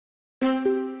My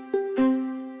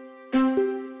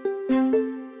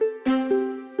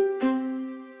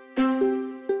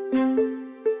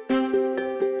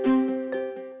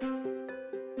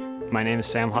name is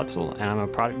Sam Hutzel, and I'm a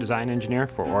product design engineer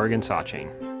for Oregon Saw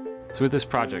Chain. So with this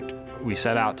project, we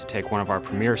set out to take one of our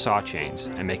premier saw chains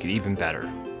and make it even better.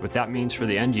 What that means for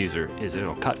the end user is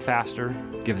it'll cut faster,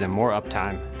 give them more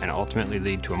uptime, and ultimately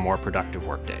lead to a more productive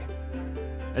workday.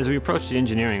 As we approached the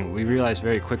engineering, we realized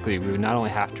very quickly we would not only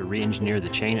have to re-engineer the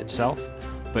chain itself,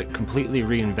 but completely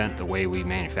reinvent the way we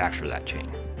manufacture that chain.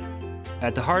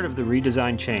 At the heart of the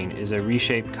redesigned chain is a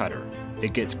reshaped cutter.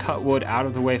 It gets cut wood out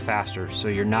of the way faster, so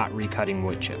you're not recutting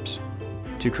wood chips.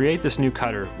 To create this new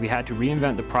cutter, we had to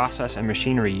reinvent the process and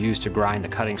machinery used to grind the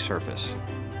cutting surface.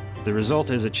 The result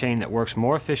is a chain that works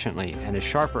more efficiently and is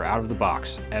sharper out of the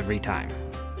box every time.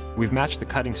 We've matched the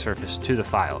cutting surface to the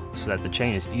file so that the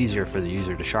chain is easier for the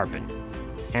user to sharpen.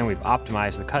 And we've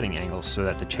optimized the cutting angles so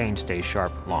that the chain stays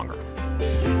sharp longer.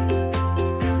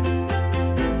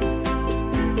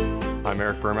 I'm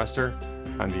Eric Burmester.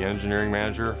 I'm the engineering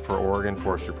manager for Oregon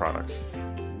Forestry Products.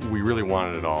 We really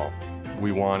wanted it all.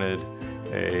 We wanted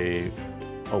a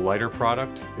lighter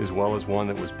product as well as one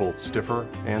that was both stiffer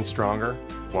and stronger.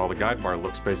 While the guide bar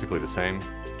looks basically the same,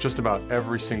 just about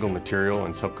every single material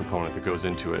and subcomponent that goes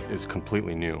into it is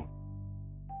completely new.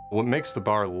 What makes the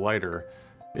bar lighter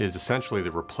is essentially the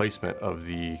replacement of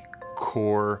the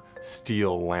core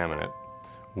steel laminate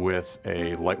with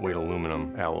a lightweight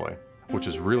aluminum alloy, which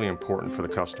is really important for the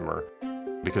customer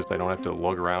because they don't have to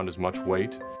lug around as much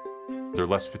weight. They're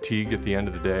less fatigued at the end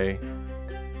of the day.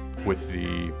 With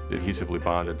the adhesively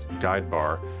bonded guide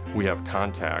bar, we have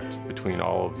contact between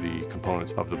all of the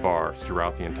components of the bar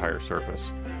throughout the entire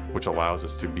surface, which allows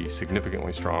us to be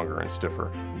significantly stronger and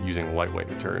stiffer using lightweight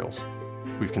materials.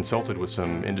 We've consulted with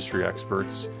some industry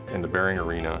experts in the bearing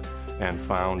arena and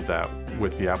found that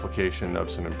with the application of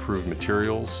some improved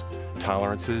materials,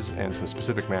 tolerances, and some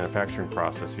specific manufacturing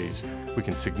processes, we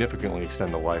can significantly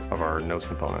extend the life of our nose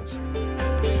components.